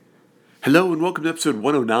Hello and welcome to episode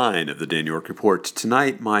 109 of the TDYR Report.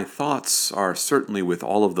 Tonight, my thoughts are certainly with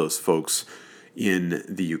all of those folks in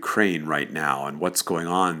the Ukraine right now and what's going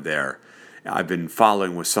on there. I've been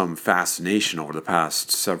following with some fascination over the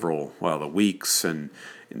past the weeks and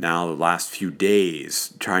now the last few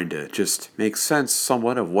days, trying to just make sense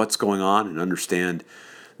somewhat of what's going on and understand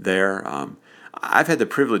there. I've had the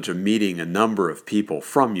privilege of meeting a number of people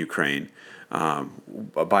from Ukraine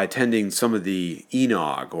by attending some of the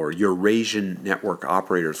ENOG or Eurasian Network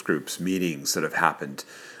Operators Groups meetings that have happened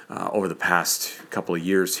over the past couple of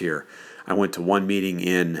years here. I went to one meeting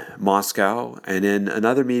in Moscow and then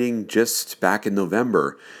another meeting just back in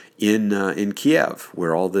November in Kiev,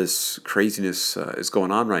 where all this craziness is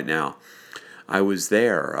going on right now. I was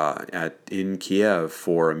there in Kiev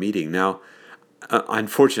for a meeting. Now,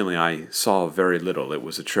 unfortunately, I saw very little. It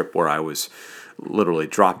was a trip where I was literally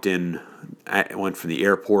dropped in. I went from the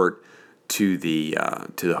airport to the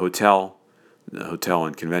hotel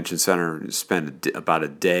and convention center. Spent about a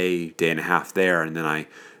day and a half there, and then I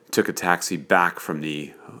took a taxi back from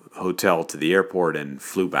the hotel to the airport and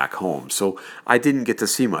flew back home. So I didn't get to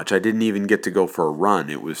see much. I didn't even get to go for a run.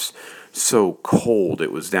 It was so cold.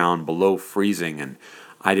 It was down below freezing, and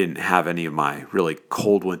I didn't have any of my really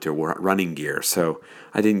cold winter running gear, so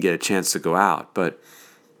I didn't get a chance to go out. But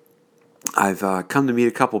I've come to meet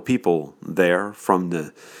a couple people there from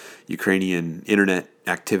the Ukrainian internet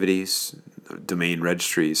activities, domain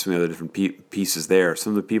registries, some of the other different pieces there,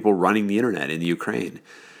 some of the people running the internet in the Ukraine.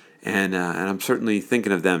 And I'm certainly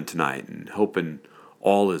thinking of them tonight and hoping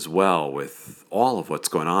all is well with all of what's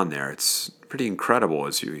going on there. It's pretty incredible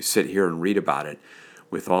as you sit here and read about it,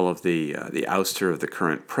 with all of the ouster of the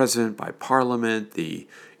current president by Parliament, the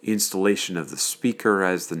installation of the speaker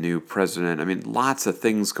as the new president. I mean, lots of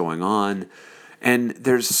things going on. And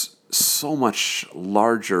there's so much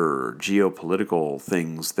larger geopolitical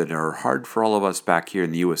things that are hard for all of us back here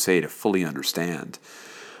in the USA to fully understand.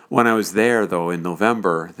 When I was there, though, in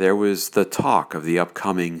November, there was the talk of the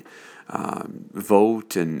upcoming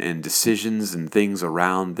vote and decisions and things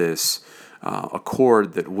around this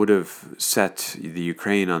accord that would have set the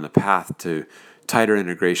Ukraine on the path to tighter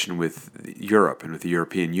integration with Europe and with the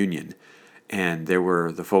European Union. And there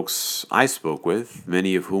were the folks I spoke with,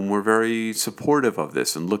 many of whom were very supportive of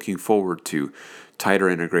this and looking forward to tighter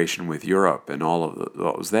integration with Europe and all of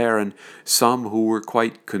what was there, and some who were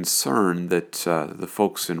quite concerned that the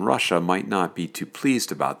folks in Russia might not be too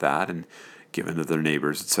pleased about that, and given to their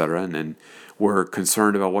neighbors, etc., and were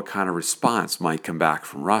concerned about what kind of response might come back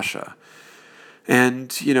from Russia.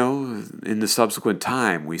 And, in the subsequent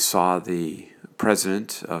time, we saw the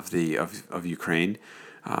president of Ukraine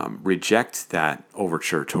reject that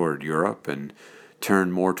overture toward Europe and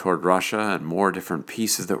turn more toward Russia and more different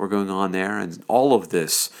pieces that were going on there, and all of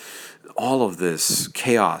this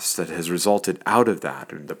chaos that has resulted out of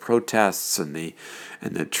that, and the protests and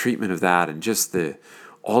the treatment of that, and just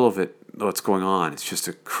all of it, what's going on. It's just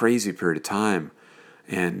a crazy period of time,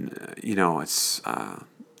 and it's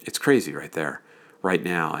crazy right there, right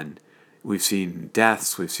now, and we've seen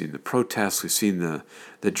deaths, we've seen the protests, we've seen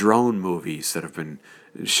the drone movies that have been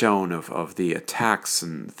shown of the attacks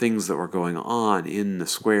and things that were going on in the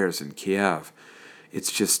squares in Kiev.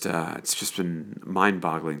 It's just been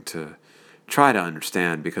mind-boggling to try to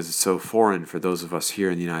understand, because it's so foreign for those of us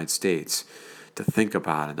here in the United States to think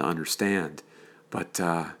about and to understand. But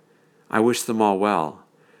I wish them all well.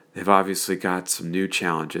 They've obviously got some new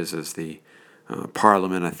challenges, as the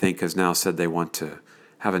Parliament, I think, has now said they want to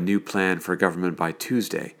have a new plan for government by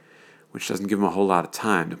Tuesday, which doesn't give them a whole lot of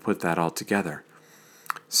time to put that all together.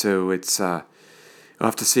 So we'll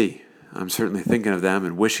have to see. I'm certainly thinking of them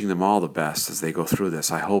and wishing them all the best as they go through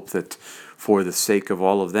this. I hope that for the sake of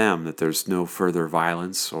all of them, that there's no further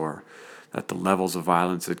violence, or that the levels of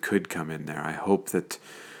violence that could come in there. I hope that,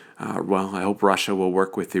 I hope Russia will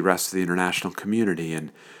work with the rest of the international community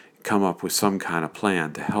and come up with some kind of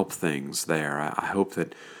plan to help things there. I hope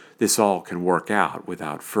that this all can work out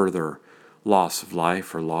without further loss of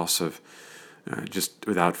life, or loss of just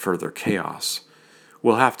without further chaos.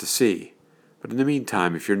 We'll have to see. But in the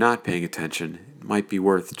meantime, if you're not paying attention, it might be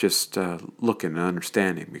worth just looking and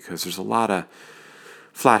understanding, because there's a lot of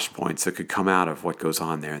flashpoints that could come out of what goes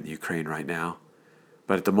on there in the Ukraine right now.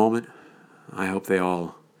 But at the moment, I hope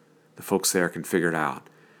the folks there can figure it out.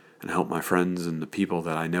 And I hope my friends and the people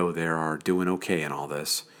that I know there are doing okay in all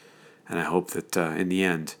this. And I hope that in the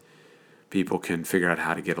end, people can figure out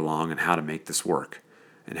how to get along and how to make this work,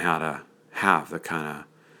 and how to have the kind of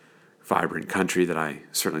vibrant country that I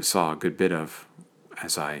certainly saw a good bit of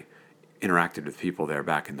as I interacted with people there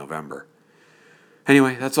back in November.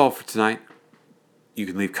 Anyway, that's all for tonight. You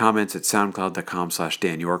can leave comments at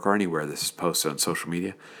soundcloud.com/DanYork or anywhere this is posted on social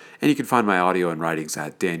media. And you can find my audio and writings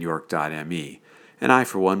at danyork.me. And I,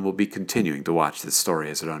 for one, will be continuing to watch this story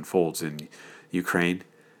as it unfolds in Ukraine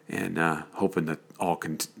and hoping that all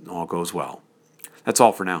goes well. That's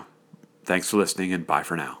all for now. Thanks for listening, and bye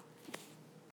for now.